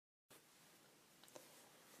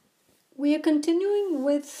We are continuing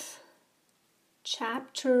with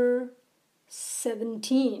chapter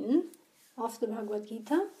 17 of the Bhagavad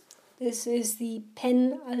Gita. This is the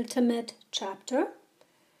penultimate chapter.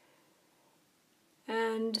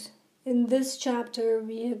 And in this chapter,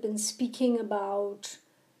 we have been speaking about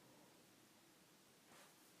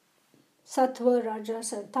sattva,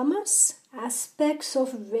 rajas, and tamas, aspects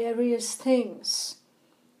of various things.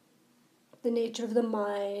 The nature of the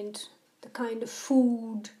mind, the kind of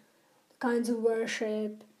food, the kinds of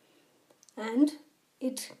worship, and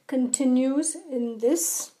it continues in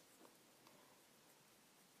this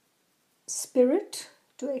spirit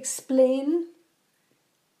to explain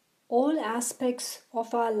all aspects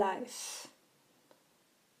of our life.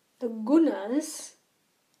 The gunas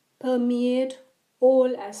permeate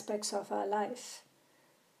all aspects of our life.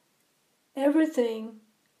 Everything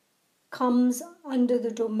comes under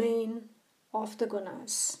the domain of the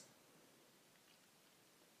gunas.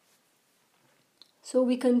 So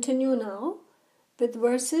we continue now with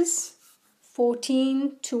verses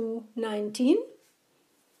 14 to 19.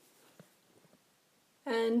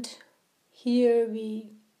 And here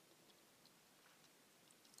we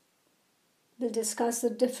will discuss the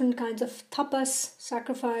different kinds of tapas,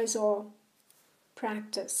 sacrifice or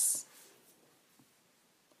practice.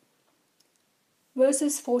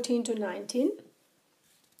 Verses 14 to 19.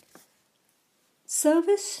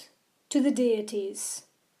 Service to the deities,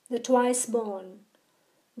 the twice born,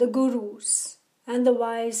 the gurus and the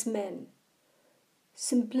wise men.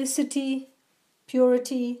 Simplicity,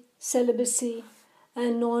 purity, celibacy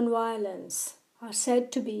and non-violence are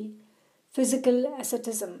said to be physical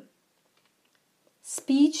asceticism.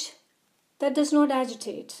 Speech that does not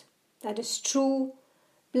agitate, that is true,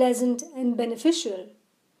 pleasant and beneficial,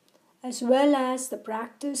 as well as the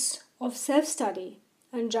practice of self-study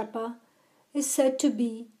and japa is said to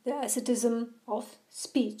be the asceticism of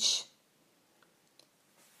speech.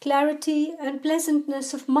 Clarity and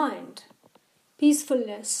pleasantness of mind,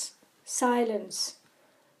 peacefulness, silence,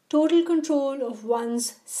 total control of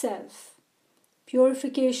one's self,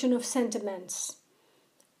 purification of sentiments.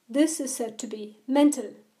 This is said to be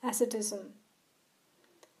mental asceticism.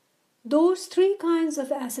 Those three kinds of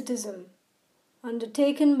asceticism,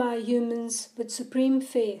 undertaken by humans with supreme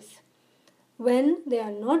faith, when they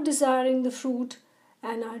are not desiring the fruit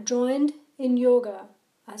and are joined in yoga,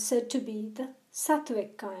 are said to be the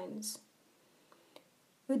sattvic kinds.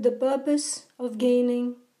 With the purpose of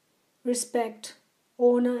gaining respect,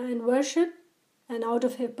 honor and worship, and out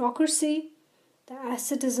of hypocrisy, the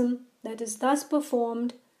asceticism that is thus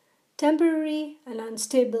performed, temporary and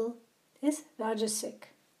unstable, is rajasic.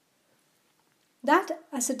 That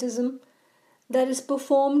asceticism that is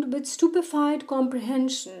performed with stupefied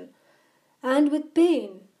comprehension and with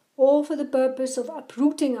pain or for the purpose of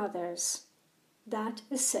uprooting others, that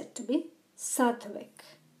is said to be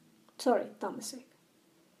tamasic.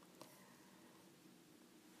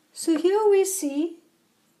 So here we see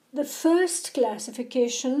the first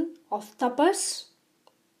classification of tapas,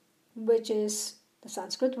 which is the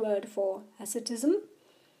Sanskrit word for asceticism.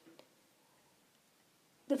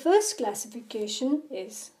 The first classification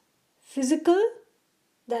is physical,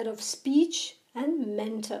 that of speech, and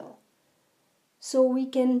mental. So we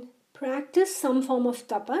can practice some form of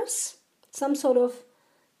tapas, some sort of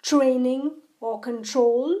training or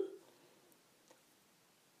control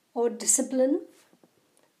or discipline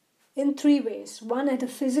in three ways. One at a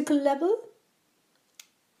physical level,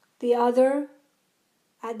 the other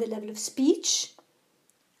at the level of speech,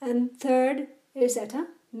 and third is at a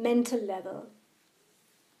mental level.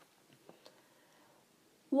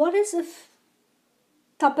 What is a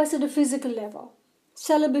tapas at a physical level?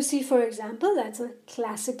 Celibacy, for example, that's a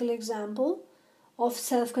classical example of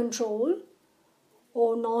self-control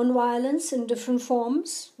or non-violence in different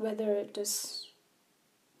forms, whether it is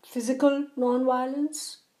physical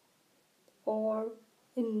non-violence or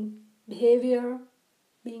in behavior,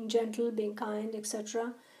 being gentle, being kind,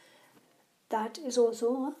 etc. That is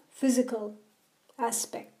also a physical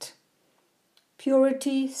aspect.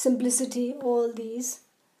 Purity, simplicity, all these,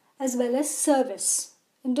 as well as service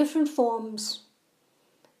in different forms,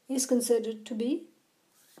 is considered to be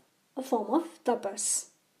a form of tapas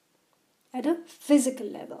at a physical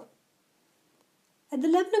level. At the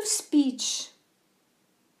level of speech,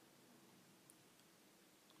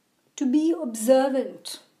 to be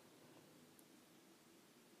observant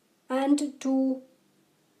and to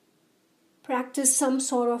practice some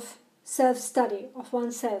sort of self-study of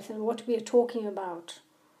oneself and what we are talking about,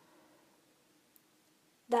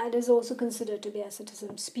 that is also considered to be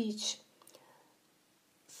asceticism, speech.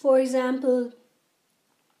 For example,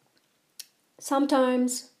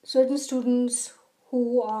 sometimes certain students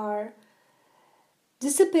who are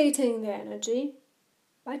dissipating their energy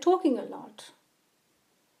by talking a lot.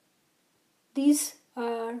 These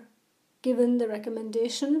are given the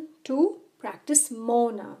recommendation to practice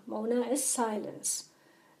mauna. Mauna is silence.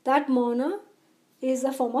 That mauna is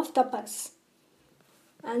a form of tapas,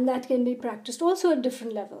 and that can be practiced also at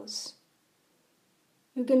different levels.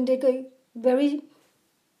 You can take a very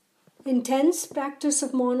intense practice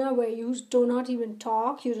of mauna where you do not even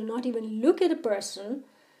talk, you do not even look at a person,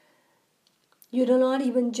 you do not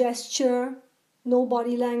even gesture, no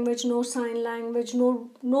body language, no sign language,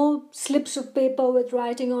 no slips of paper with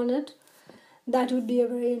writing on it. That would be a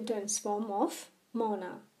very intense form of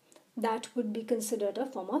mauna. That would be considered a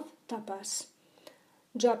form of tapas.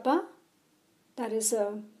 Japa, that is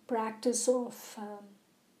a practice of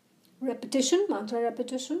repetition, mantra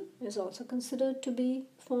repetition, is also considered to be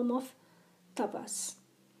a form of tapas.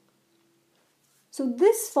 So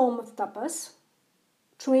this form of tapas,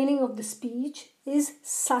 training of the speech, is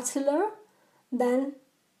subtler than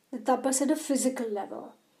the tapas at a physical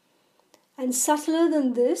level. And subtler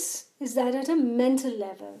than this is that at a mental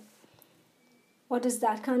level. What is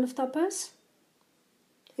that kind of tapas?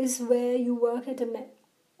 Is where you work at a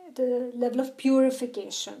level of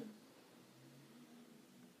purification.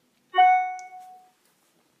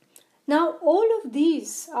 Now all of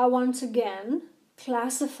these are once again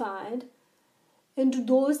classified into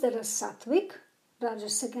those that are sattvic,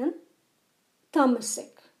 rajasic and tamasic.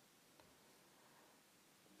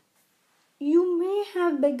 You may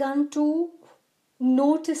have begun to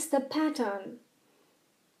notice the pattern.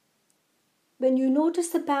 When you notice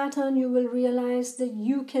the pattern, you will realize that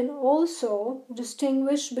you can also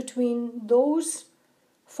distinguish between those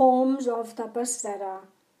forms of tapas that are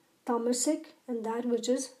tamasic and that which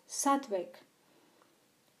is sattvic.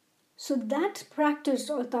 So that practice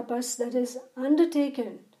or tapas that is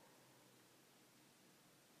undertaken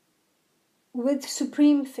with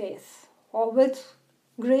supreme faith or with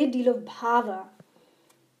great deal of bhava,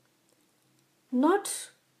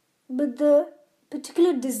 not with the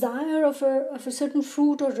particular desire of a certain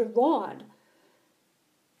fruit or reward,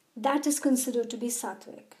 that is considered to be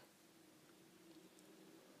sattvic.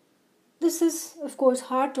 This is, of course,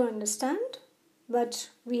 hard to understand, but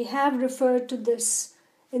we have referred to this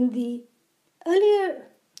in the earlier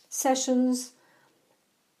sessions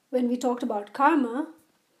when we talked about karma,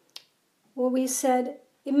 where we said,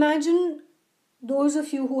 imagine those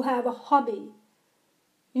of you who have a hobby.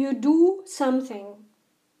 You do something,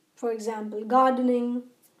 for example, gardening.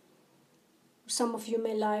 Some of you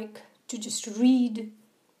may like to just read.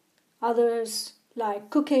 Others like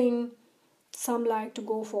cooking. Some like to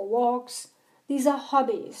go for walks. These are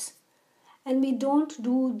hobbies. And we don't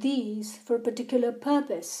do these for a particular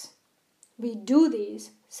purpose. We do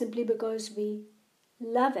these simply because we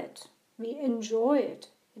love it. We enjoy it.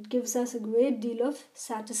 It gives us a great deal of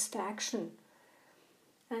satisfaction.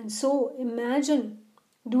 And so imagine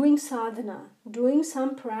doing sadhana, doing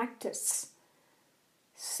some practice,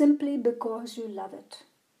 simply because you love it,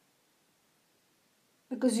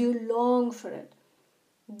 because you long for it.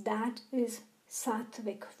 That is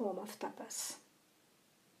sattvic form of tapas.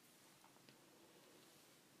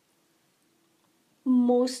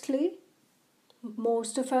 Most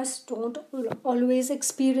of us don't always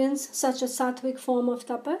experience such a sattvic form of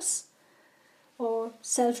tapas or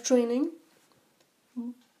self-training.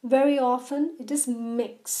 Very often it is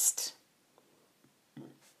mixed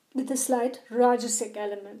with a slight rajasic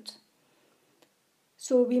element.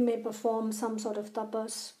 So we may perform some sort of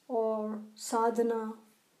tapas or sadhana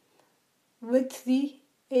with the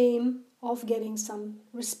aim of getting some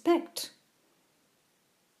respect.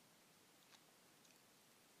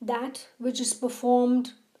 That which is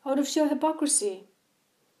performed out of sheer hypocrisy,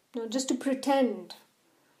 just to pretend.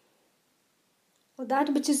 Or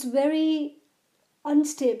that which is very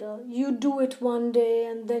unstable. You do it one day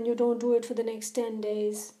and then you don't do it for the next 10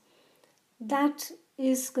 days. That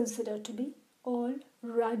is considered to be all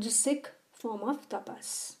rajasic form of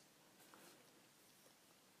tapas.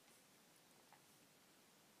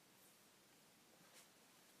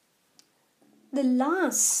 The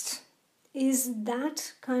last is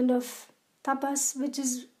that kind of tapas which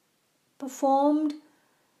is performed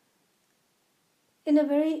in a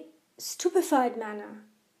very stupefied manner.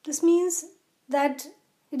 This means that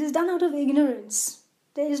it is done out of ignorance.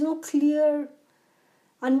 There is no clear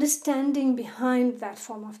understanding behind that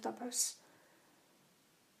form of tapas.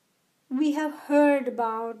 We have heard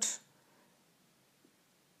about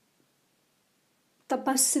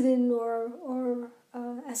tapasvin or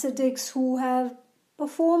ascetics who have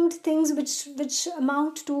performed things which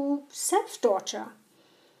amount to self-torture.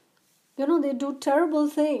 They do terrible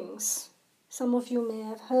things Some of you may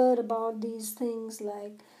have heard about these things,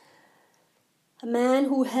 like a man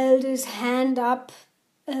who held his hand up,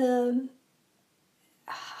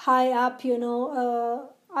 high up,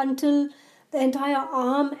 until the entire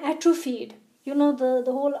arm atrophied. The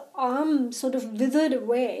whole arm sort of withered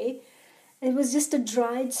away. It was just a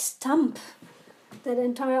dried stump. That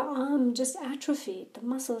entire arm just atrophied. The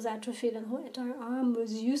muscles atrophied and the whole entire arm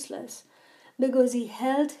was useless because he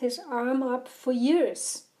held his arm up for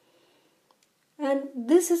years. And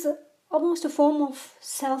this is almost a form of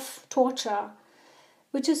self-torture,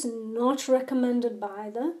 which is not recommended by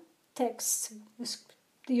the texts,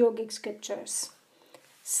 the yogic scriptures.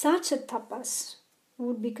 Such a tapas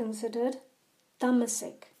would be considered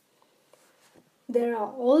tamasic. There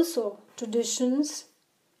are also traditions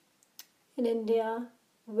in India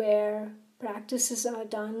where practices are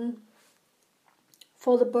done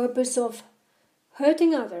for the purpose of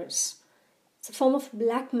hurting others. It's a form of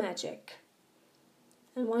black magic.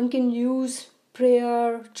 And one can use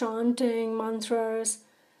prayer, chanting, mantras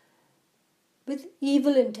with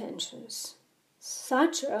evil intentions.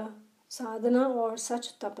 Such a sadhana or such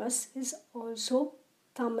a tapas is also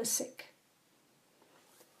tamasic.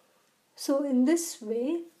 So in this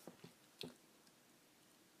way,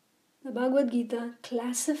 the Bhagavad Gita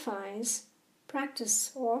classifies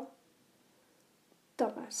practice or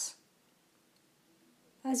tapas.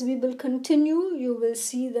 As we will continue, you will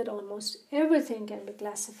see that almost everything can be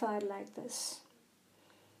classified like this.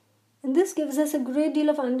 And this gives us a great deal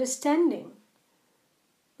of understanding,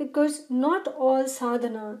 because not all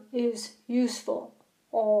sadhana is useful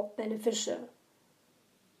or beneficial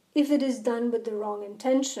if it is done with the wrong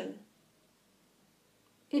intention.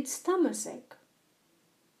 It's tamasic.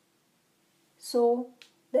 So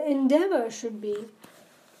the endeavor should be,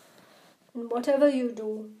 in whatever you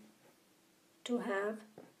do, to have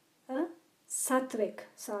a sattvic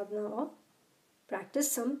sadhana or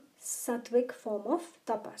practice some sattvic form of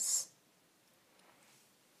tapas.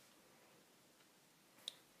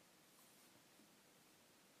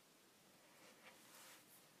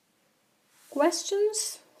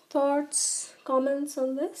 Questions, thoughts, comments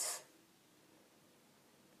on this?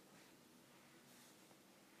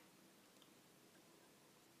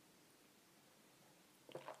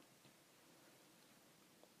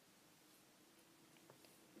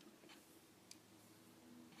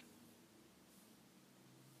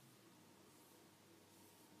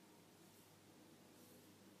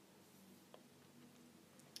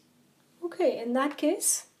 Okay, in that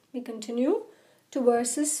case, we continue to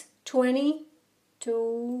verses 20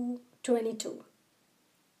 to 22.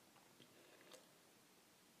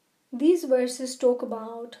 These verses talk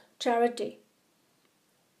about charity,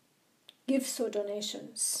 gifts or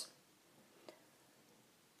donations.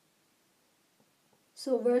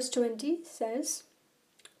 So verse 20 says,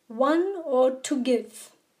 one ought to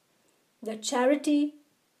give the charity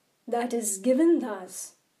that is given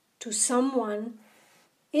thus to someone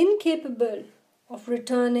incapable of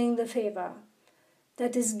returning the favor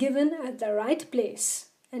that is given at the right place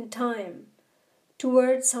and time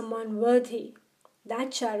towards someone worthy.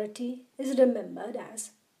 That charity is remembered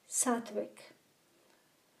as sattvic.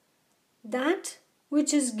 That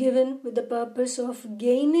which is given with the purpose of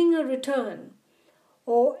gaining a return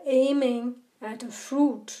or aiming at a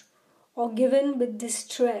fruit or given with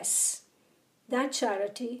distress, that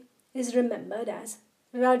charity is remembered as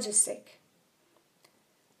rajasic.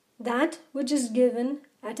 That which is given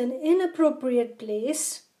at an inappropriate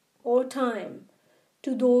place or time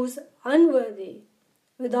to those unworthy,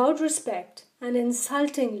 without respect and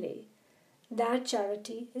insultingly, that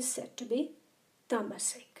charity is said to be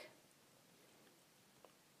tamasic.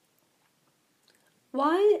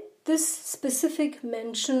 Why this specific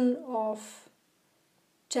mention of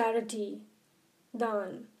charity,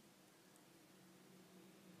 dan?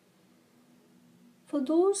 For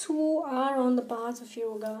those who are on the path of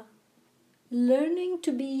yoga, learning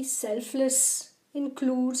to be selfless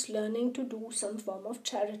includes learning to do some form of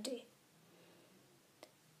charity.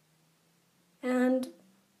 And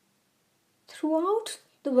throughout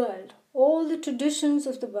the world, all the traditions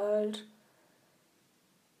of the world,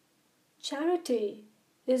 charity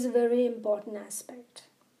is a very important aspect.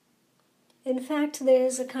 In fact, there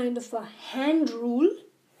is a kind of a hand rule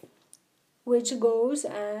which goes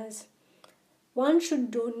as one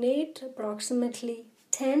should donate approximately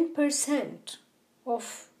 10%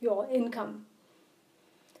 of your income.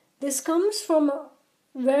 This comes from a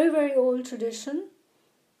very, very old tradition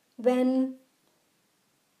when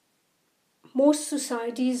most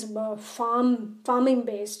societies were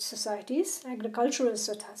farming-based societies, agricultural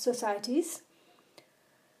societies,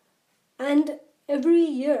 and every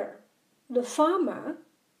year the farmer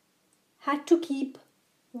had to keep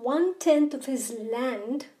 1/10 of his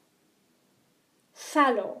land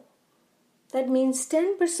fallow. That means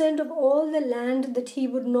 10% of all the land that he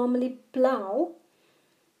would normally plow,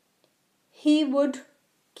 he would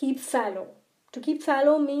keep fallow. To keep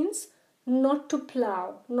fallow means not to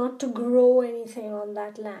plow, not to grow anything on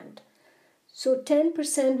that land. So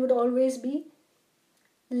 10% would always be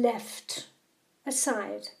left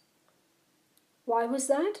aside. Why was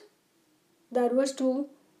that? That was to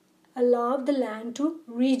allow the land to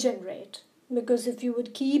regenerate. Because if you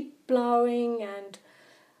would keep plowing and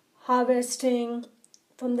harvesting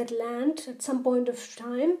from that land, at some point of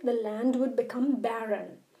time, the land would become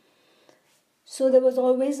barren. So there was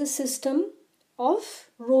always a system of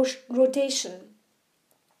rotation.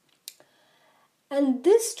 And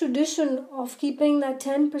this tradition of keeping that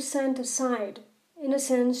 10% aside, in a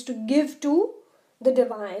sense, to give to the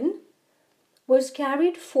divine, was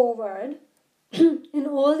carried forward in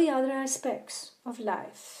all the other aspects of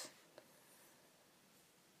life.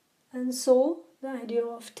 And so the idea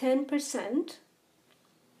of 10%,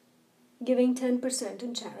 giving 10%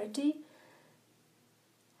 in charity,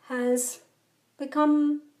 has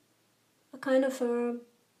become a kind of a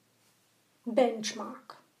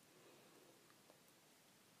benchmark.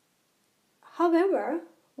 However,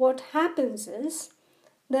 what happens is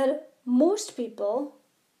that most people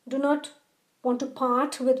do not want to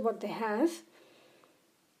part with what they have.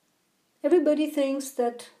 Everybody thinks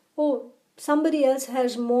that, oh, somebody else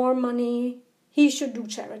has more money, he should do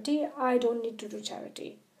charity, I don't need to do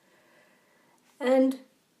charity. And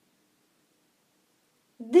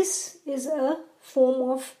this is a form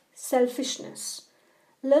of selfishness.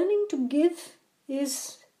 Learning to give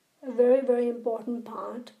is a very, very important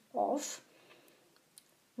part of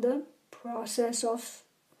the process of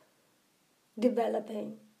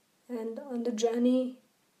developing and on the journey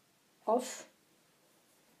of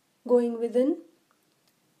going within.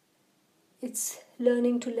 It's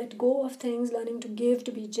learning to let go of things, learning to give,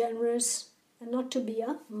 to be generous, and not to be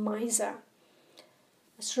a miser.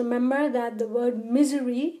 Just remember that the word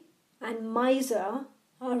misery and miser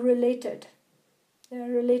are related. They are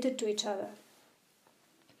related to each other.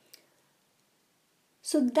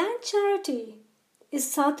 So that charity is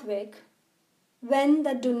sattvic when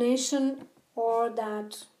that donation or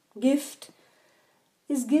that gift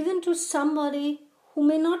is given to somebody who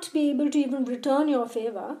may not be able to even return your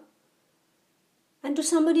favor, and to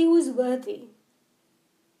somebody who is worthy.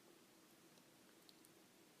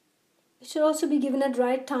 It should also be given at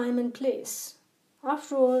right time and place.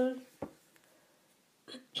 After all,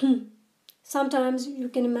 sometimes you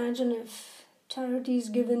can imagine if charity is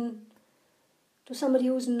given to somebody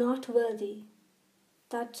who is not worthy,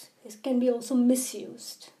 that can be also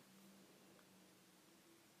misused.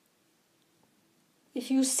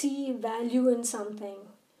 If you see value in something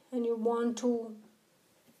and you want to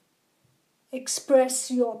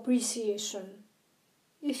express your appreciation,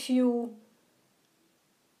 if you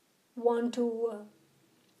want to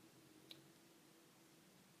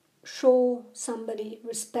show somebody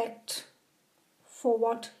respect for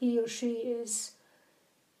what he or she is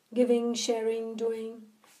giving, sharing, doing,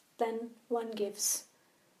 then one gives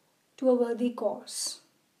to a worthy cause.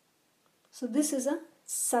 So this is a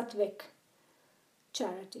sattvic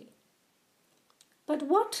charity. But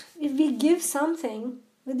what if we give something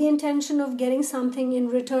with the intention of getting something in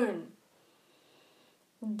return?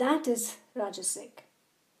 That is rajasic.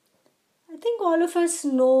 I think all of us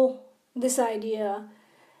know this idea.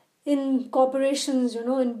 In corporations,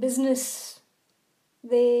 in business,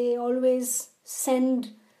 they always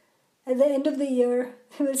send, at the end of the year,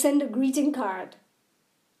 they will send a greeting card.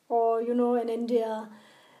 Or, in India,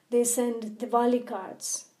 they send Diwali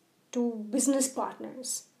cards to business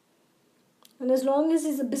partners. And as long as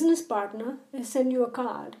he's a business partner, they send you a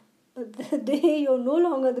card. But the day you're no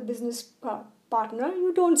longer the business partner,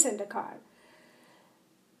 you don't send a card.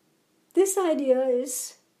 This idea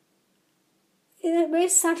is, in a very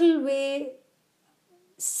subtle way,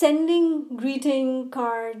 sending greeting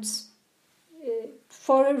cards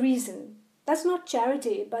for a reason. That's not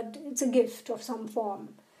charity, but it's a gift of some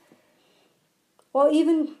form. Or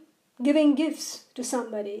even giving gifts to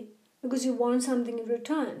somebody because you want something in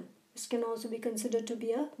return. This can also be considered to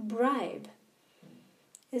be a bribe.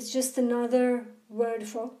 It's just another word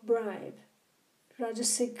for bribe.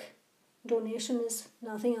 Rajasic donation is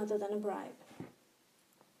nothing other than a bribe.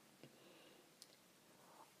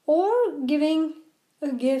 Or giving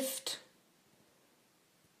a gift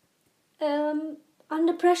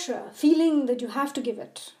under pressure, feeling that you have to give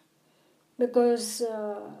it because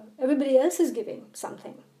everybody else is giving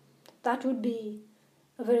something. That would be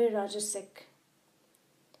a very rajasic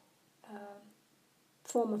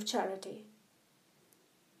form of charity.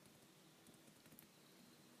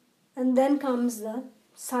 And then comes the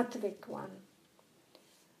sattvic one.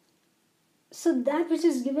 So that which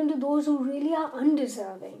is given to those who really are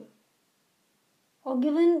undeserving, or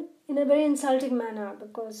given in a very insulting manner,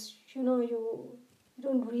 because you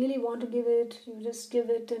don't really want to give it, you just give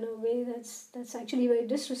it in a way that's actually very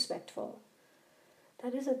disrespectful.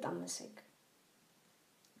 That is a tamasic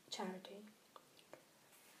charity.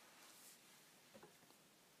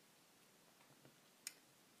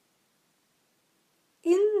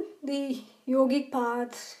 In the yogic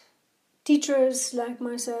path, teachers like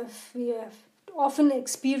myself, we have often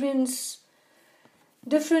experienced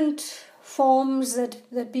different forms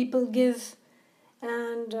that people give,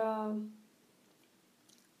 and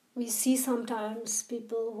we see sometimes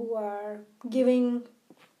people who are giving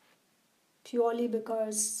purely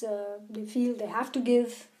because they feel they have to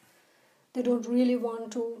give, they don't really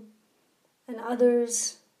want to, and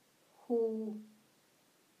others who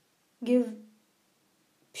give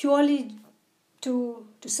purely to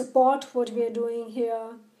support what we are doing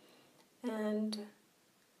here, and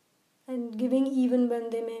giving even when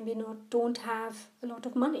they maybe don't have a lot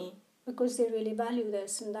of money, because they really value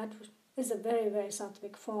this, and that is a very, very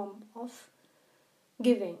sattvic form of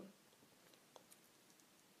giving.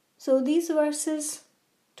 So these verses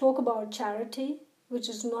talk about charity, which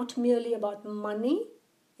is not merely about money.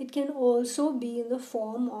 It can also be in the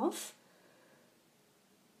form of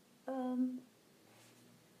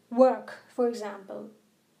work, for example.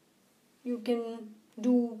 You can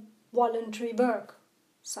do voluntary work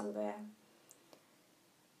somewhere.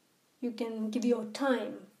 You can give your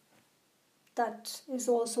time. That is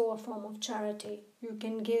also a form of charity. You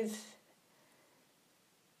can give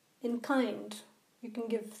in kind. You can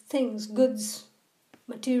give things, goods,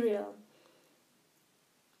 material.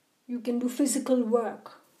 You can do physical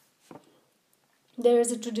work. There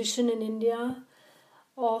is a tradition in India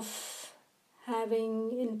of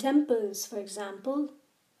having, in temples, for example,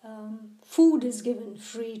 food is given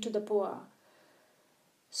free to the poor.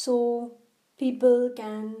 So people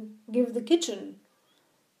can give the kitchen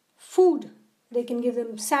food. They can give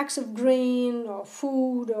them sacks of grain or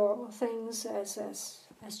food or things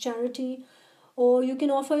as charity. Or you can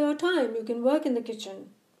offer your time. You can work in the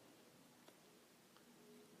kitchen.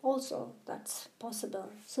 Also, that's possible.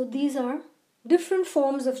 So these are different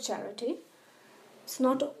forms of charity. It's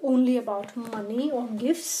not only about money or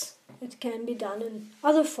gifts. It can be done in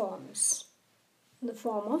other forms. In the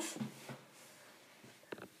form of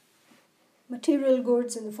material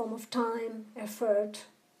goods, in the form of time, effort,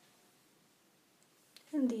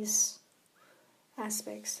 and these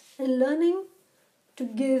aspects. And learning to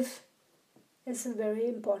give is a very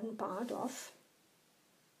important part of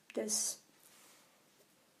this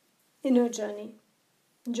inner journey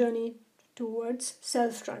towards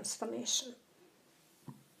self-transformation.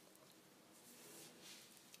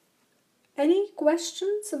 Any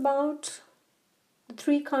questions about the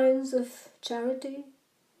three kinds of charity?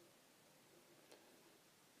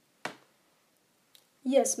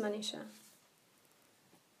 Yes, Manisha.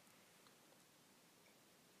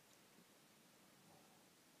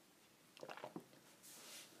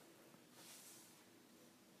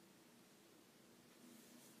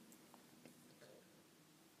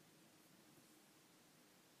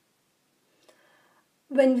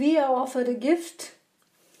 When we are offered a gift,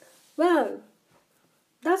 well,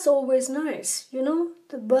 that's always nice. The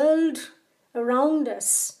world around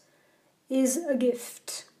us is a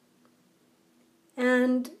gift.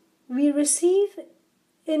 And we receive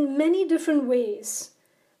in many different ways.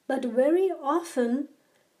 But very often,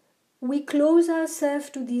 we close ourselves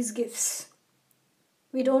to these gifts.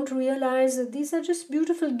 We don't realize that these are just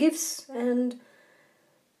beautiful gifts. And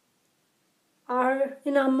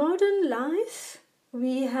in our modern life,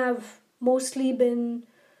 we have mostly been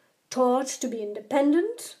taught to be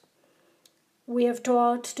independent. We have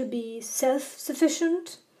taught to be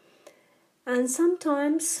self-sufficient. And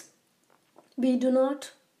sometimes we do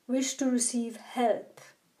not wish to receive help.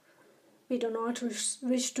 We do not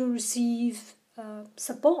wish to receive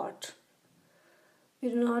support. We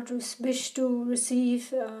do not wish to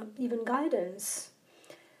receive even guidance.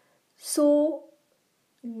 So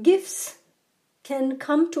gifts can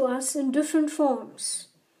come to us in different forms.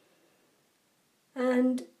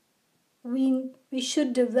 And we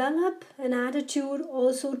should develop an attitude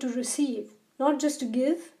also to receive. Not just to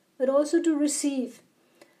give, but also to receive.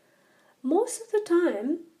 Most of the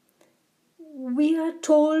time, we are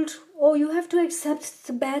told, oh, you have to accept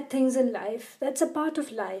the bad things in life. That's a part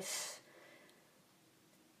of life.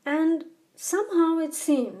 And somehow it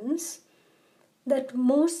seems that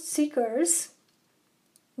most seekers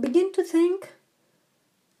begin to think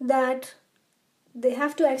that they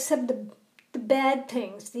have to accept the bad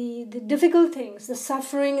things, the difficult things, the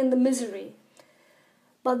suffering and the misery.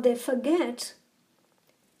 But they forget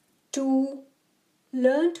to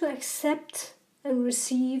learn to accept and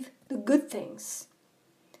receive the good things.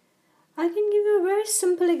 I can give you a very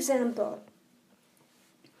simple example.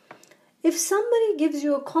 If somebody gives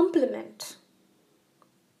you a compliment,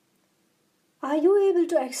 are you able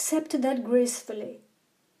to accept that gracefully?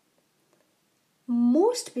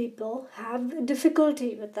 Most people have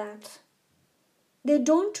difficulty with that. They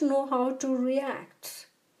don't know how to react.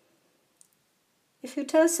 If you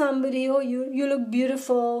tell somebody, oh, you look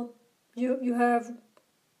beautiful, you have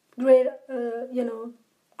great,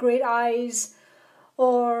 great eyes,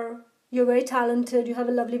 or you're very talented, you have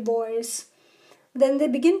a lovely voice, then they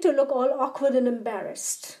begin to look all awkward and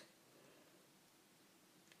embarrassed.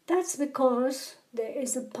 That's because there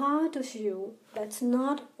is a part of you that's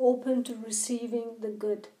not open to receiving the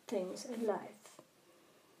good things in life.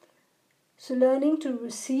 So learning to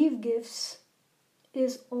receive gifts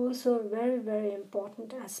is also a very, very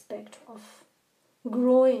important aspect of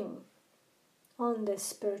growing on this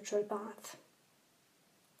spiritual path.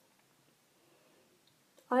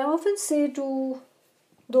 I often say to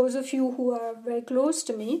those of you who are very close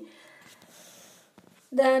to me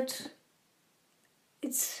that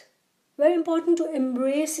it's very important to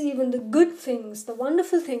embrace even the good things, the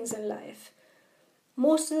wonderful things in life.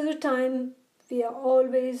 Most of the time, we are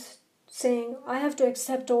always saying, I have to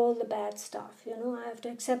accept all the bad stuff, I have to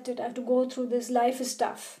accept it, I have to go through this, life is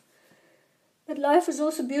tough. But life is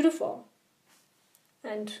also beautiful.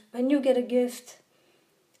 And when you get a gift,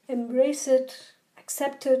 embrace it,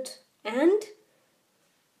 accept it, and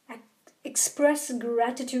express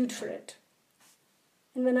gratitude for it.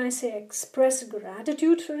 And when I say express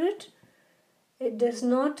gratitude for it, it does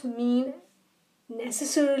not mean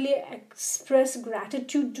necessarily express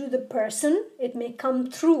gratitude to the person. It may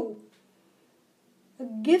come through. A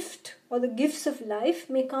gift or the gifts of life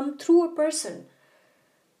may come through a person.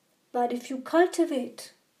 But if you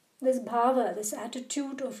cultivate this bhava, this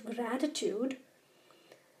attitude of gratitude,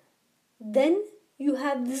 then you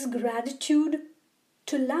have this gratitude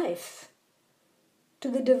to life, to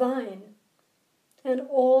the divine, and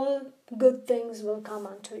all good things will come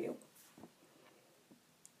unto you.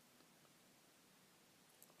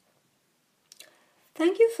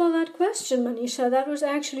 Thank you for that question, Manisha. That was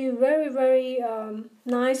actually a very, very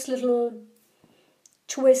nice little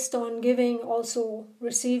twist on giving, also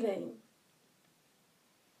receiving.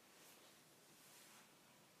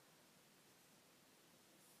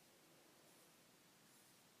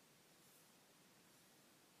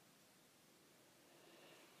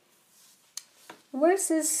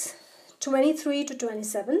 Verses 23 to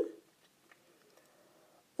 27.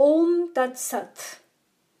 Om Tat Sat.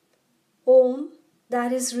 Om,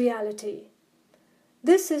 that is reality.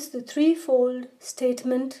 This is the threefold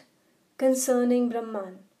statement concerning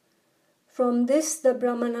Brahman. From this the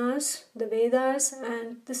Brahmanas, the Vedas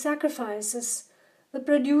and the sacrifices were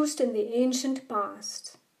produced in the ancient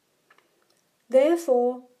past.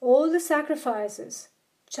 Therefore, all the sacrifices,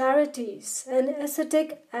 charities and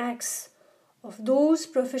ascetic acts of those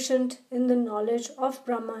proficient in the knowledge of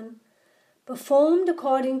Brahman, performed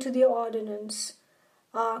according to the ordinance,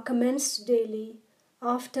 are commenced daily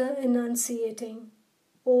after enunciating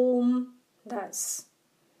Om thus.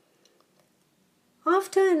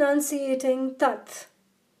 After enunciating Tat,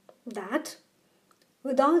 that,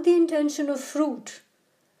 without the intention of fruit,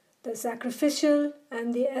 the sacrificial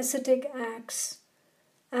and the ascetic acts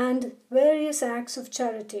and various acts of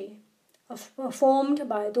charity are performed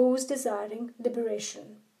by those desiring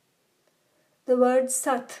liberation. The word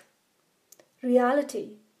Sat,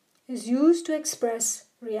 reality, is used to express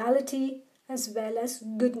reality as well as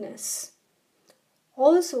goodness.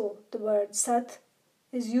 Also, the word Sat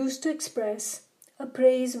is used to express a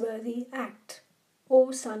praiseworthy act,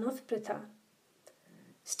 O son of Pritha.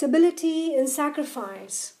 Stability in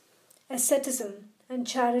sacrifice, asceticism and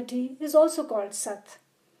charity is also called Sat.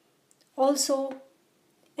 Also,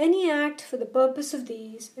 any act for the purpose of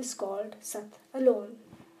these is called Sat alone.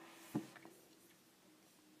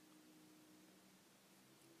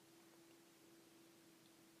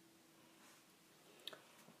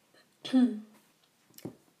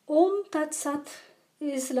 Om Tat Sat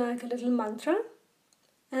is like a little mantra,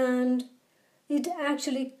 and it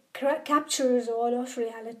actually captures all of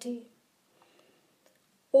reality.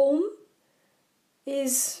 Om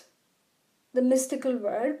is the mystical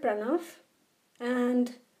word pranav,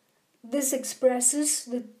 and this expresses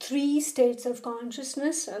the three states of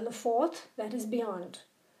consciousness and the fourth, that is beyond.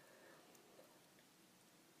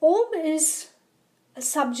 Om is a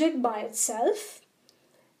subject by itself,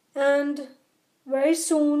 And very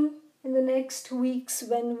soon, in the next weeks,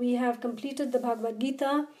 when we have completed the Bhagavad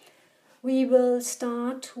Gita, we will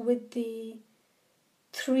start with the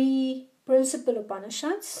 3 principal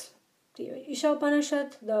Upanishads, the Isha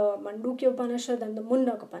Upanishad, the Mandukya Upanishad, and the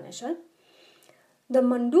Mundak Upanishad. The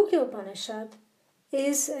Mandukya Upanishad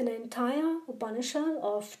is an entire Upanishad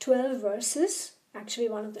of 12 verses, actually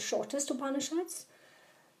one of the shortest Upanishads,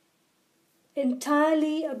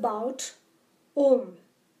 entirely about Om,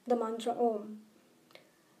 the mantra Om.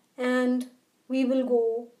 And we will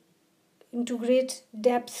go into great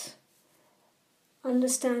depth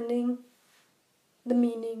understanding the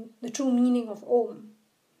meaning, the true meaning of Om,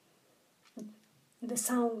 the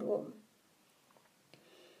sound Om.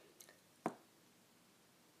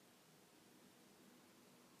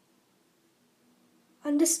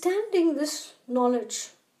 Understanding this knowledge,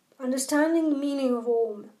 understanding the meaning of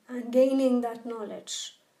Om and gaining that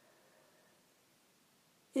knowledge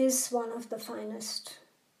is one of the finest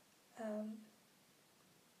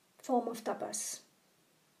form of tapas.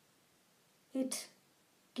 It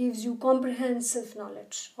gives you comprehensive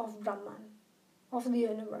knowledge of Brahman, of the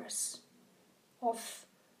universe, of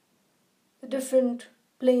the different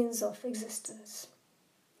planes of existence.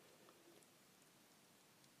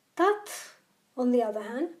 Tat, on the other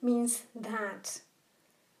hand, means that.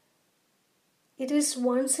 It is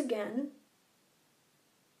once again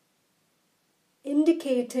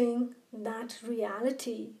indicating that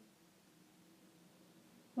reality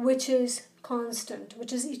which is constant,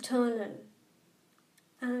 which is eternal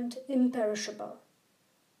and imperishable.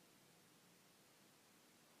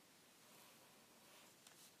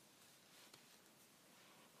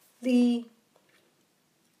 The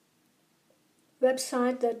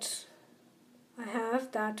website that I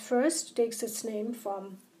have that first takes its name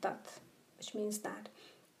from Tat, which means that.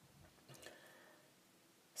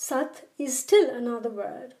 Sat is still another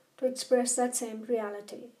word to express that same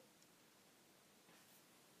reality.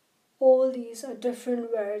 All these are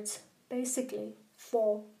different words basically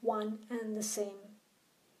for one and the same.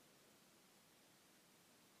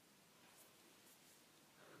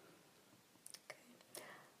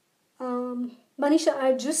 Manisha,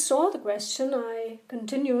 I just saw the question. I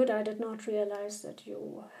continued. I did not realize that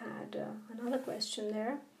you had another question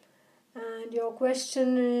there. And your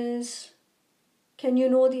question is, can you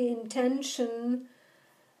know the intention,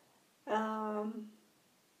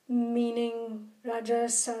 meaning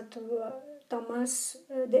Rajas, Sattva, Tamas,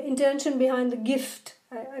 the intention behind the gift,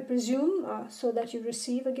 I presume, so that you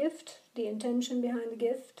receive a gift, the intention behind the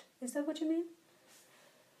gift. Is that what you mean?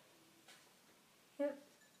 Yeah.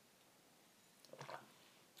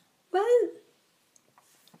 Well,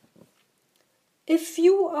 if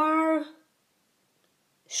you are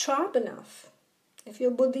sharp enough, if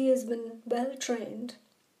your buddhi has been well trained,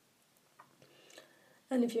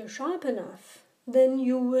 and if you're sharp enough, then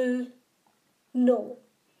you will know.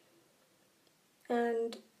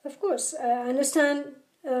 And of course, I understand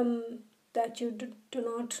that you do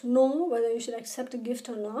not know whether you should accept a gift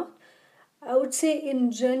or not. I would say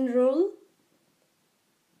in general,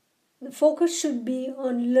 the focus should be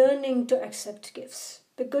on learning to accept gifts,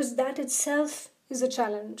 because that itself is a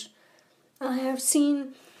challenge. I have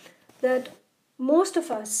seen that most of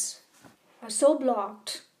us are so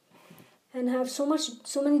blocked and have so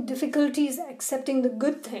many difficulties accepting the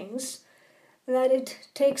good things that it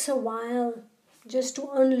takes a while just to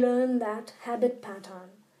unlearn that habit pattern.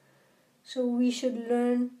 So we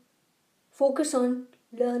should focus on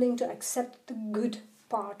learning to accept the good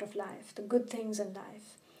part of life, the good things in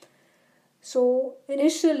life. So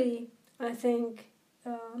initially, I think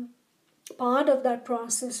part of that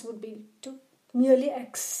process would be to merely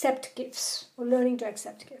accept gifts or learning to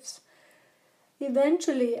accept gifts.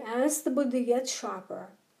 Eventually, as the buddhi gets sharper,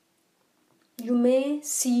 you may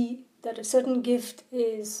see that a certain gift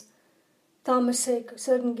is tamasic, a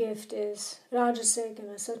certain gift is rajasic, and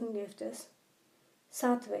a certain gift is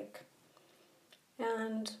sattvic.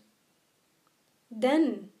 And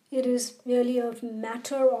then it is merely a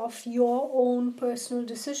matter of your own personal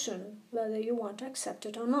decision whether you want to accept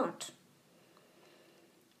it or not.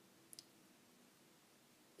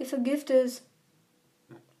 If a gift is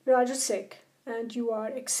rajasic and you are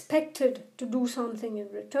expected to do something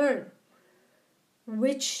in return,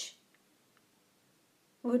 which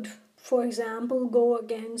would, for example, go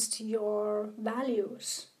against your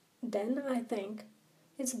values, then I think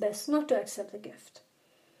it's best not to accept the gift.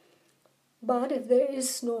 But if there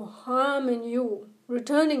is no harm in you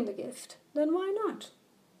returning the gift, then why not?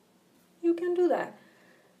 You can do that.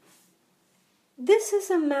 This is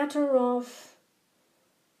a matter of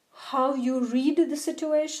how you read the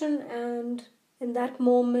situation, and in that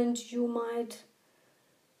moment you might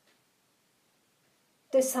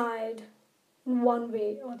decide in one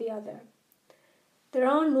way or the other. There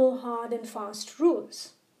are no hard and fast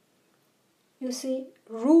rules. You see,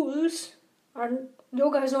 yoga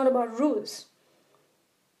is not about rules.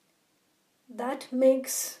 That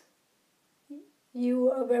makes you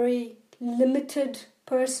a very limited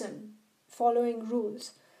person following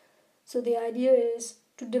rules. So the idea is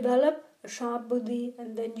to develop a sharp buddhi,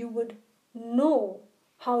 and then you would know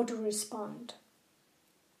how to respond.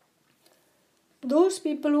 Those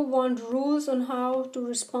people who want rules on how to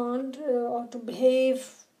respond or to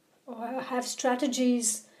behave or have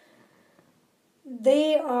strategies,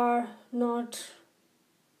 they are not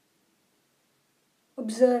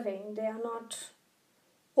observing, they are not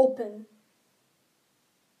open.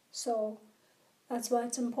 So that's why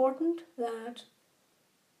it's important that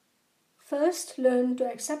first learn to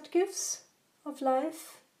accept gifts of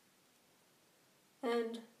life,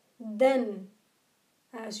 and then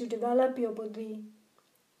as you develop your buddhi,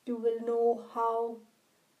 you will know how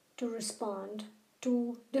to respond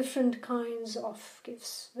to different kinds of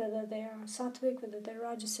gifts, whether they are sattvic, whether they're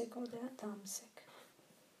rajasic, or they're tamasic.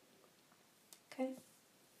 Okay?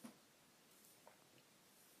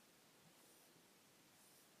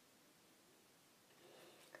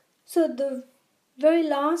 So the very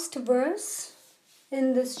last verse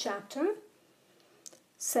in this chapter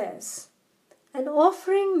says, "An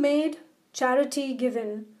offering made, charity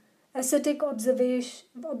given, ascetic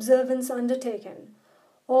observance undertaken,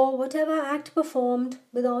 or whatever act performed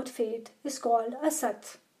without faith is called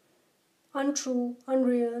asat, untrue,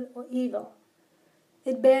 unreal, or evil.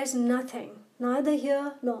 It bears nothing, neither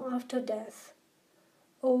here nor after death,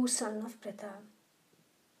 O son of Pritha."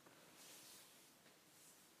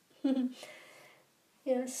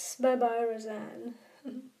 Yes, bye-bye, Roseanne.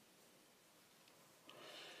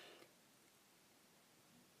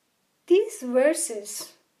 These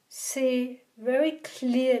verses say very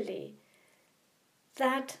clearly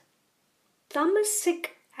that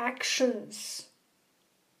tamasic actions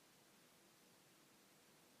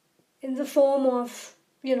in the form of,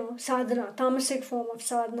 sadhana, tamasic form of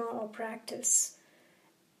sadhana or practice,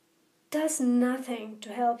 does nothing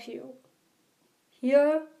to help you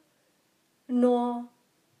here nor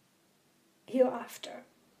hereafter.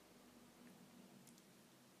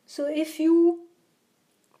 So if you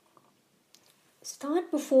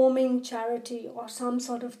start performing charity or some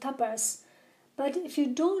sort of tapas, but if you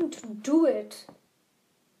don't do it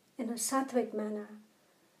in a sattvic manner,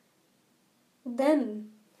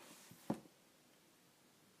 then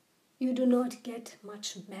you do not get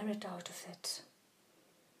much merit out of it.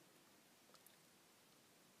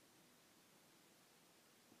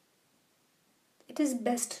 It is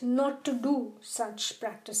best not to do such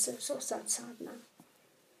practices or such sadhana.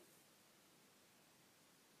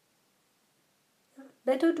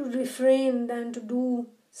 Better to refrain than to do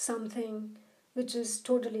something which is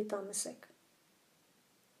totally tamasic.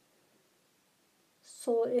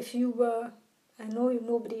 So if you were, I know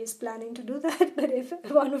nobody is planning to do that, but if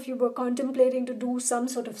one of you were contemplating to do some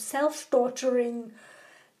sort of self-torturing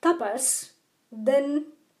tapas, then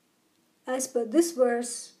as per this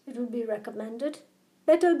verse, it would be recommended.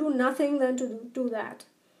 Better do nothing than to do that.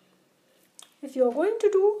 If you're going to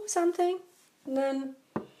do something, then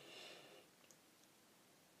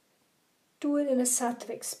do it in a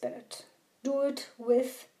sattvic spirit. Do it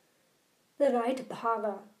with the right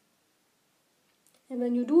bhava. And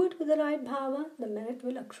when you do it with the right bhava, the merit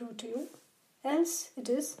will accrue to you. Else it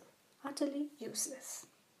is utterly useless.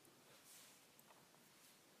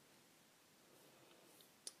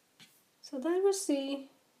 So that was the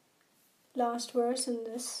last verse in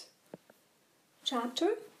this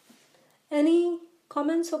chapter. Any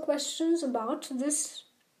comments or questions about this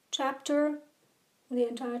chapter, the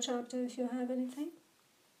entire chapter, if you have anything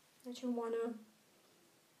that you want to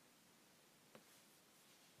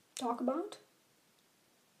talk about?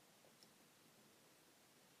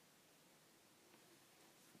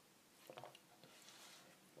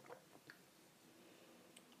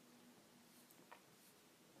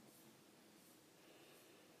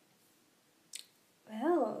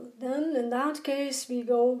 Well, then in that case we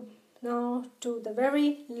go now to the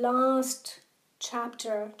very last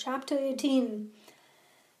chapter, chapter 18.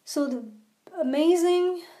 So the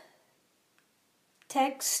amazing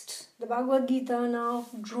text, the Bhagavad Gita, now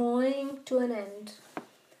drawing to an end.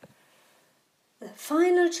 The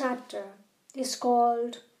final chapter is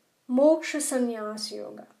called Moksha Sannyasa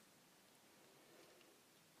Yoga.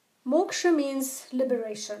 Moksha means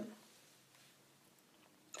liberation,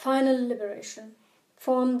 final liberation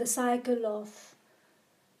from the cycle of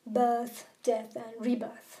birth, death and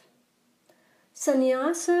rebirth.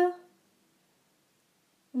 Sannyasa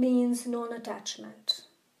means non-attachment.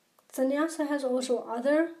 Sannyasa has also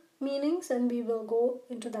other meanings, and we will go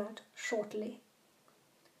into that shortly.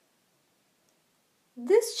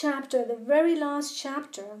 This chapter, the very last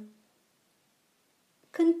chapter,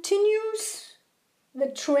 continues the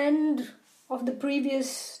trend of the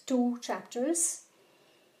previous two chapters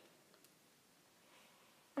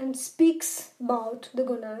and speaks about the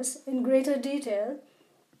gunas in greater detail.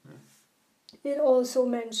 It also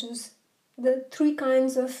mentions the three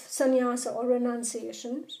kinds of sannyasa or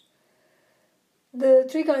renunciations, the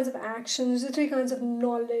three kinds of actions, the three kinds of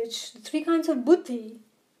knowledge, the three kinds of buddhi,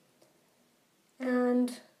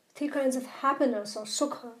 and three kinds of happiness or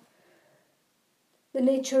sukha, the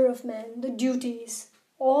nature of men, the duties,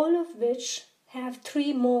 all of which have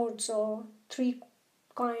three modes or three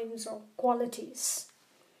kinds or qualities.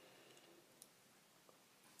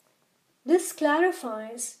 This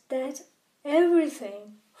clarifies that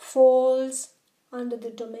everything falls under the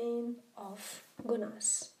domain of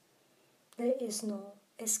gunas. There is no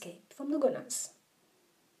escape from the gunas.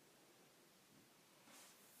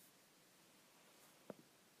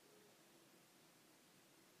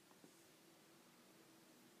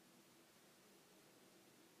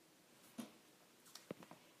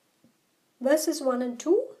 Verses 1 and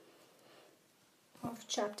 2 of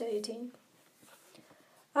chapter 18.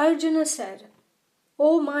 Arjuna said,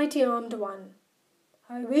 O mighty armed one,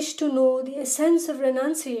 I wish to know the essence of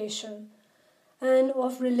renunciation and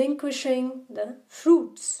of relinquishing the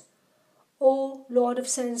fruits, O Lord of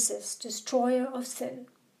senses, destroyer of sin.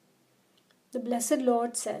 The blessed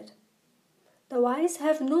Lord said, the wise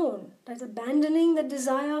have known that abandoning the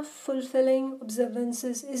desire of fulfilling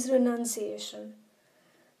observances is renunciation.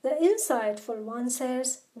 The insightful one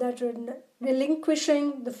says that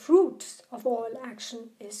relinquishing the fruits of all action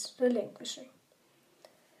is relinquishing.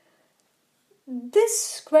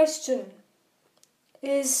 This question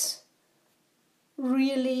is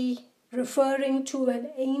really referring to an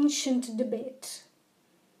ancient debate.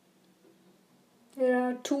 There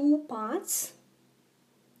are two parts,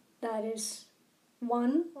 that is,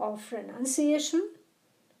 one of renunciation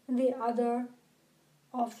and the other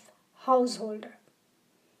of householder.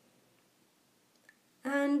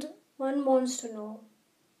 And one wants to know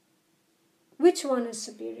which one is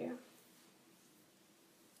superior.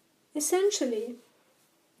 Essentially,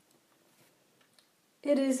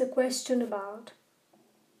 it is a question about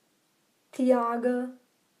tyaga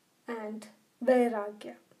and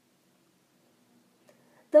vairagya.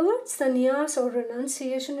 The word sannyasa or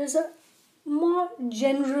renunciation is a more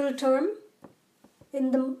general term.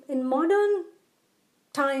 In modern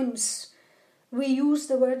times, we use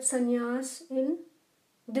the word sannyas in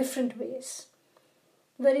different ways.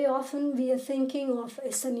 Very often we are thinking of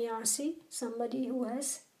a sannyasi, somebody who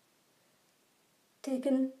has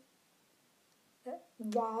taken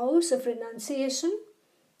vows of renunciation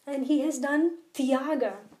and he has done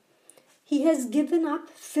tyaga. He has given up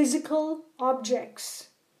physical objects.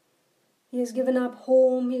 He has given up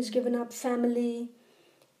home, he has given up family,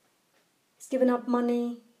 he's given up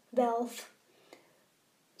money, wealth.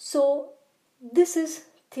 So this is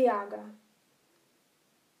tyaga.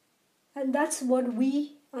 And that's what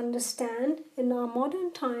we understand in our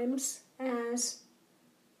modern times as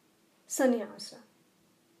sannyasa.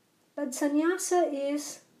 But sannyasa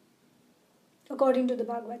is, according to the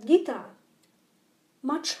Bhagavad Gita,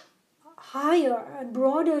 much higher and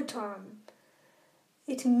broader term.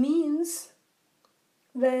 It means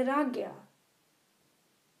vairagya.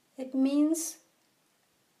 It means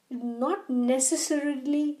not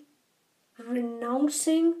necessarily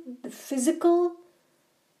renouncing the physical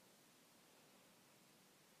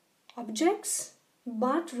objects,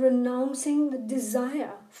 but renouncing the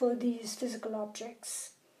desire for these physical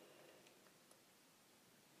objects.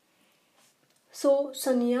 So,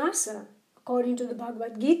 sannyasa, according to the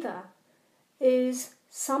Bhagavad Gita, is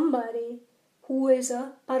somebody who is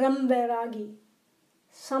a param vairagi,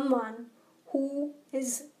 someone who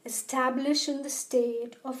is established in the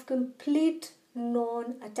state of complete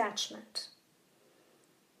non-attachment.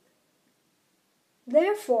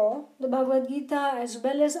 Therefore, the Bhagavad Gita as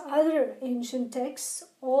well as other ancient texts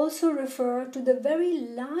also refer to the very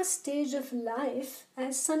last stage of life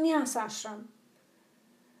as sannyasashram.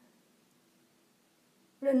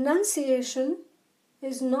 Renunciation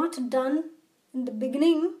is not done in the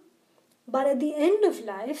beginning, but at the end of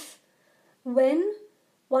life, when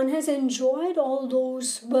one has enjoyed all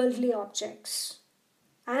those worldly objects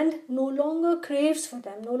and no longer craves for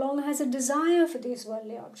them, no longer has a desire for these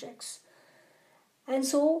worldly objects. And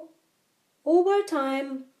so, over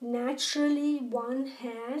time, naturally one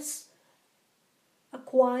has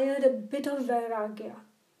acquired a bit of vairagya.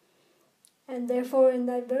 And therefore, in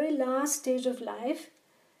that very last stage of life,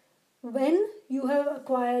 When you have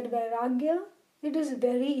acquired vairagya, it is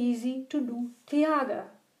very easy to do tyaga,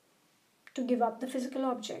 to give up the physical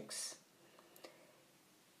objects.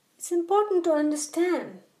 It's important to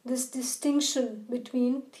understand this distinction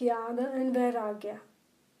between tyaga and vairagya.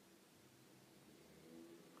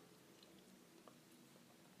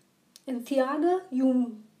 In tyaga,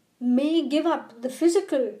 you may give up the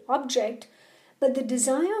physical object, but the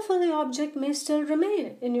desire for the object may still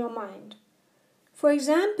remain in your mind. For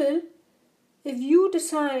example, if you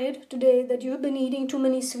decide today that you've been eating too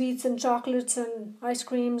many sweets and chocolates and ice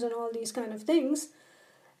creams and all these kind of things,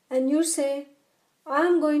 and you say,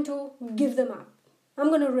 I'm going to give them up, I'm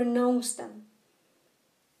going to renounce them,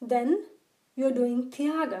 then you're doing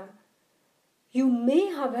tyaga. You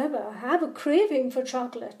may, however, have a craving for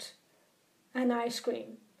chocolate and ice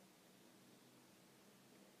cream.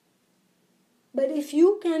 But if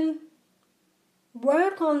you can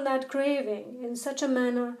work on that craving in such a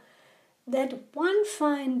manner that one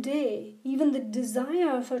fine day, even the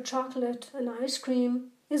desire for chocolate and ice cream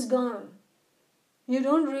is gone. You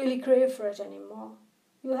don't really crave for it anymore.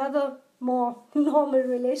 You have a more normal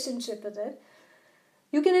relationship with it.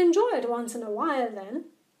 You can enjoy it once in a while then,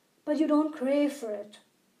 but you don't crave for it.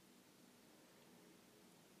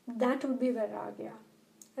 That would be vairagya.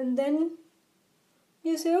 And then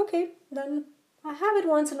you say, okay, then I have it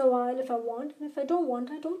once in a while if I want, and if I don't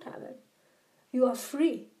want, I don't have it. You are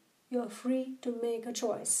free. You are free to make a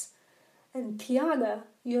choice. And tyaga,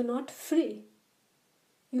 you're not free.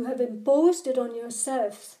 You have imposed it on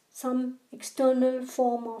yourself, some external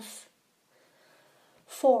form of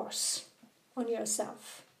force on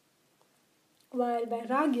yourself. While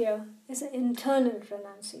vairagya is an internal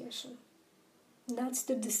renunciation. That's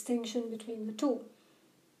the distinction between the two.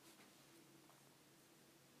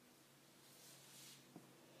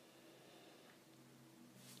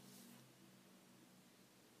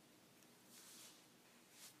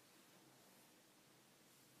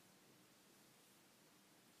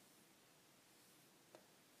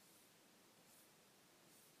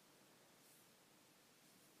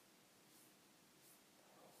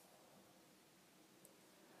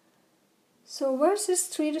 So verses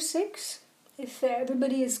 3 to 6, if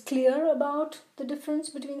everybody is clear about the difference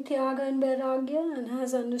between tyaga and vairagya and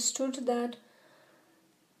has understood that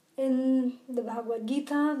in the Bhagavad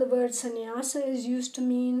Gita, the word sannyasa is used to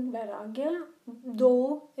mean vairagya,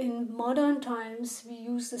 though in modern times we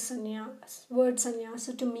use the word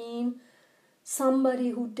sannyasa to mean somebody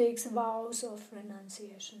who takes vows of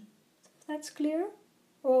renunciation. That's clear?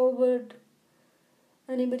 Or would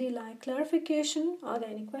anybody like clarification? Are there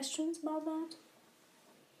any questions about that?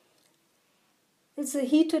 It's a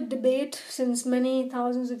heated debate since many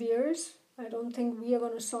thousands of years. I don't think we are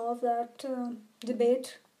going to solve that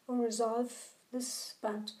debate or resolve this,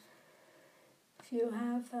 but if you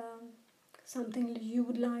have something you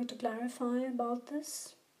would like to clarify about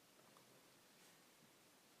this.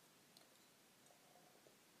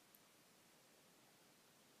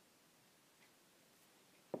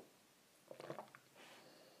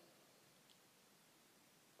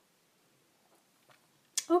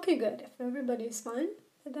 Okay, good. If everybody is fine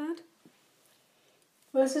with that.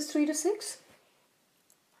 Verses 3 to 6.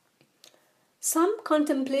 Some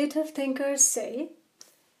contemplative thinkers say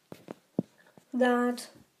that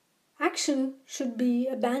action should be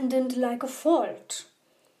abandoned like a fault.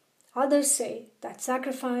 Others say that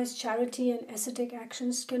sacrifice, charity, and ascetic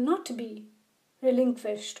actions cannot be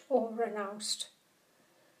relinquished or renounced.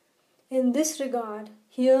 In this regard,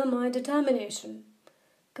 hear my determination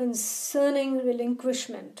concerning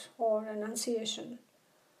relinquishment or renunciation.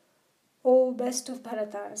 O best of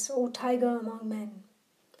Bharatas, O tiger among men,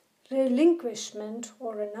 relinquishment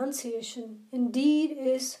or renunciation indeed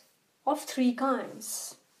is of three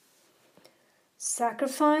kinds: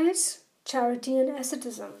 sacrifice, charity, and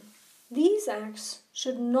asceticism. These acts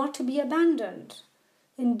should not be abandoned.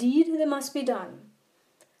 Indeed, they must be done.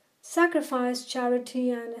 Sacrifice,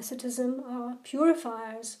 charity, and asceticism are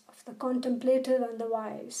purifiers of the contemplative and the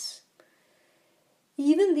wise.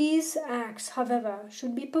 Even these acts, however,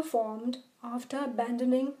 should be performed after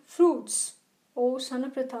abandoning fruits. O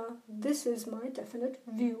Sanapratha, this is my definite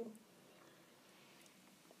view.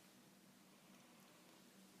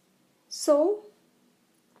 So,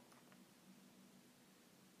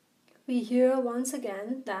 we hear once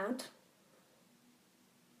again that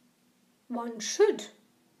one should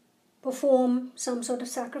perform some sort of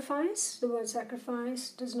sacrifice. The word sacrifice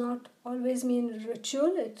does not always mean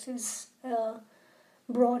ritual. It is a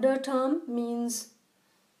broader term, means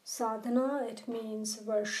sadhana, it means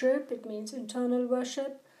worship, it means internal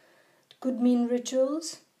worship. It could mean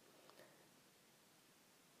rituals.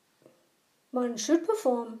 One should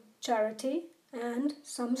perform charity and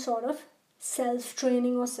some sort of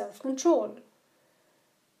self-training or self-control.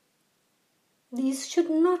 These should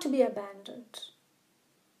not be abandoned,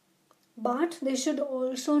 but they should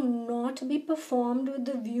also not be performed with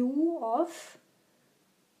the view of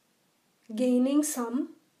gaining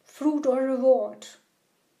some fruit or reward.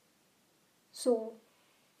 So,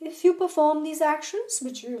 if you perform these actions,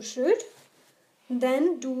 which you should,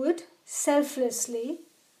 then do it selflessly.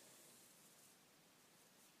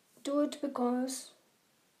 Do it because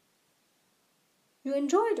you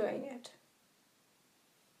enjoy doing it.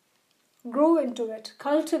 Grow into it,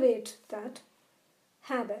 cultivate that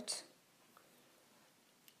habit.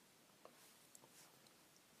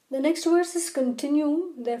 The next verses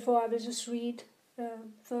continue, therefore I will just read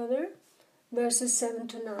further. Verses 7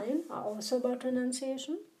 to 9 are also about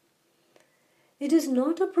renunciation. It is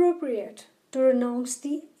not appropriate to renounce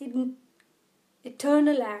the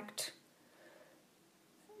eternal act.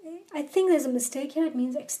 I think there's a mistake here, it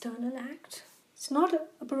means external act. It's not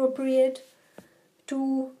appropriate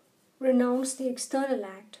to renounce the external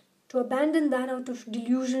act. To abandon that out of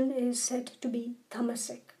delusion is said to be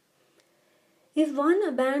tamasic. If one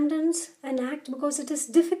abandons an act because it is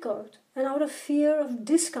difficult and out of fear of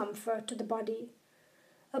discomfort to the body,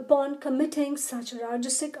 upon committing such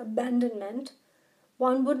rajasic abandonment,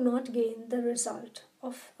 one would not gain the result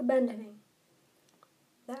of abandoning.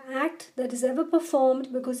 The act that is ever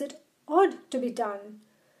performed because it ought to be done,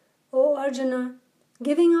 O Arjuna,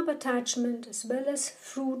 giving up attachment as well as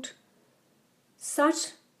fruit,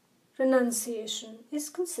 such renunciation is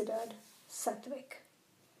considered sattvic.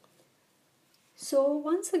 So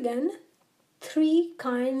once again, 3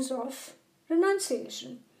 kinds of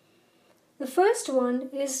renunciation. The first one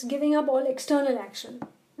is giving up all external action.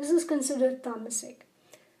 This is considered tamasic.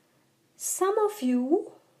 Some of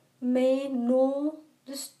you may know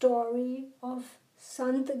the story of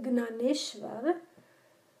Sant Gnaneshwar,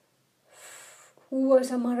 who was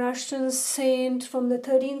a Maharashtrian saint from the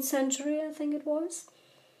 13th century, I think it was.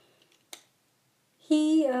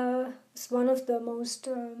 He is one of the most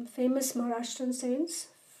famous Maharashtrian saints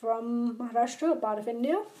from Maharashtra, a part of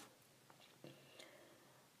India.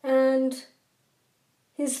 And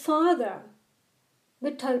his father,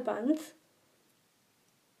 Vitthal Pant,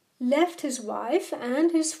 left his wife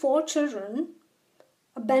and his 4 children,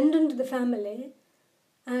 abandoned the family,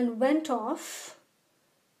 and went off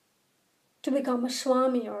to become a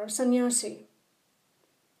swami or a sannyasi.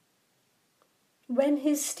 When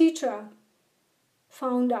his teacher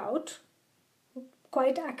found out,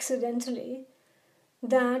 quite accidentally,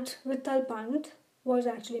 that Vitthal Pant was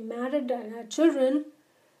actually married and had children,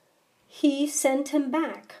 he sent him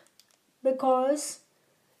back because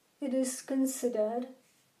it is considered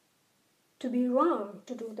to be wrong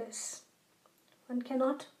to do this. One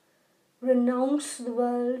cannot renounce the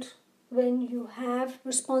world when you have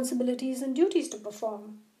responsibilities and duties to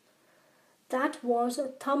perform. That was a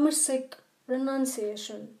tamasic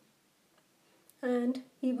renunciation, and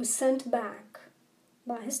he was sent back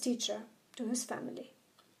by his teacher to his family.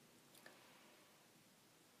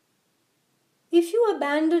 If you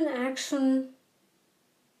abandon action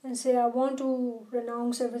and say, I want to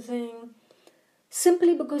renounce everything,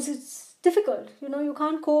 simply because it's difficult, you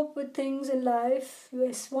can't cope with things in life,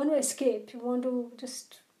 you want to escape, you want to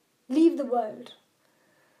just leave the world,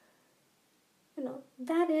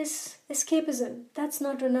 that is escapism, that's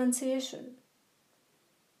not renunciation.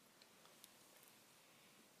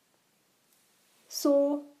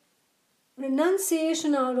 So,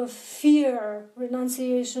 renunciation out of fear,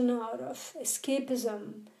 renunciation out of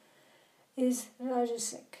escapism is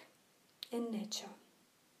rajasic in nature.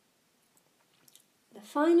 The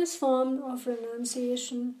finest form of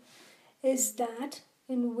renunciation is that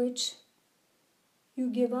in which you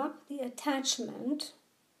give up the attachment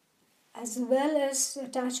as well as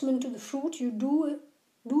attachment to the fruit. You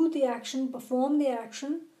do the action, perform the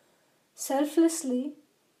action selflessly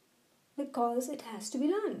because it has to be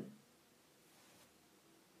done.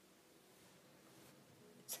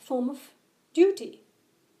 It's a form of duty.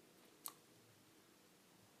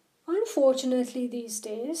 Unfortunately, these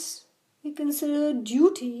days, we consider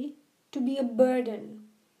duty to be a burden.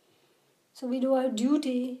 So we do our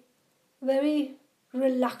duty very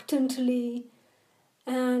reluctantly,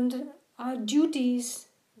 and our duties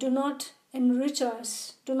do not enrich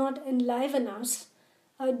us, do not enliven us.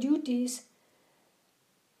 Our duties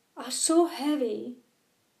are so heavy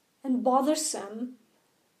and bothersome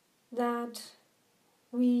that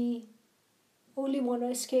we only want to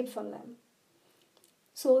escape from them.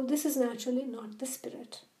 So this is naturally not the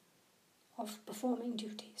spirit of performing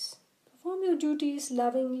duties. Perform your duties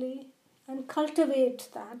lovingly and cultivate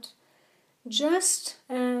that just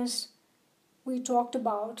as we talked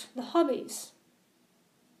about the hobbies.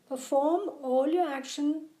 Perform all your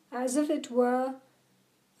action as if it were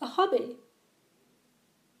a hobby,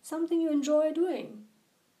 something you enjoy doing.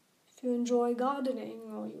 If you enjoy gardening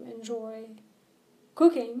or you enjoy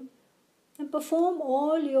cooking, then perform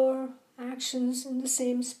all your actions in the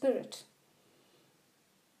same spirit.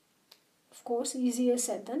 Of course, easier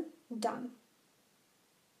said than done.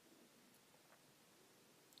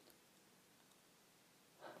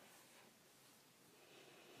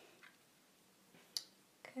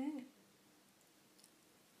 Okay.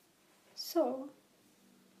 So,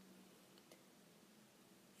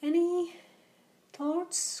 any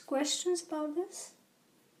thoughts, questions about this?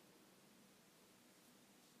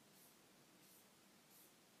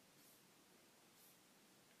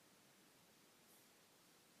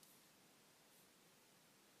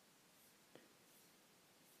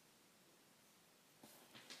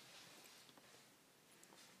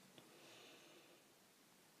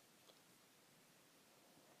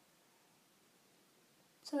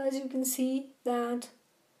 So as you can see that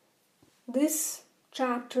this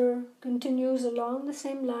chapter continues along the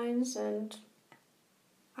same lines and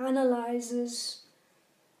analyzes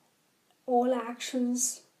all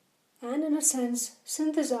actions and in a sense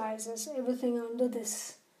synthesizes everything under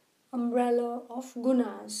this umbrella of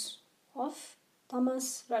gunas, of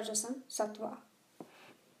tamas, rajas and sattva.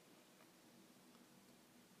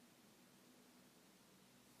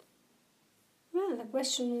 Well, the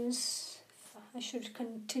question is if I should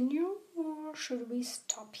continue or should we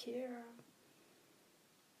stop here?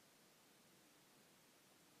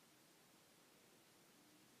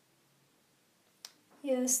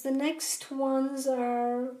 Yes, the next ones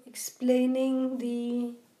are explaining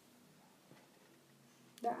the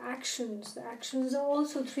actions. The actions are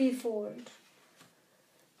also threefold.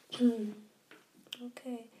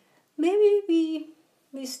 Okay, maybe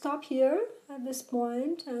we stop here at this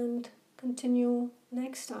point and continue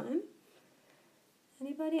next time.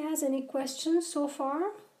 Anybody has any questions so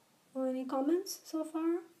far or any comments so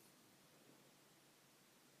far?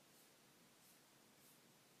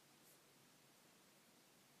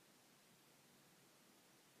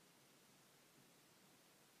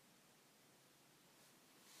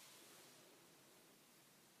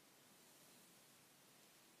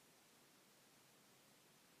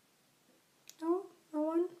 No? No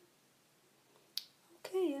one?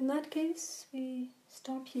 Okay, in that case, we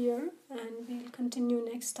stop here and we'll continue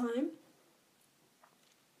next time.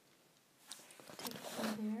 Take it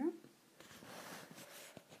from here.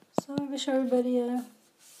 So I wish everybody a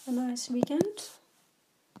nice weekend.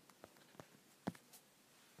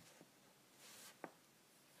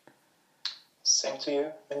 Same to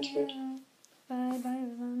you. Thank you. Bye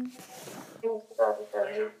everyone. Bye.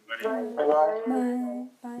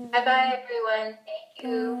 Bye everyone. Thank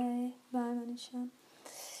you. Bye Manisha.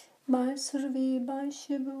 Bye Survi. Bye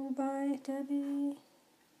Shibu. Bye Debbie.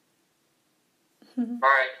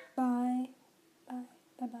 Bye. Bye. Bye.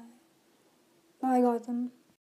 Bye. Bye Gautam.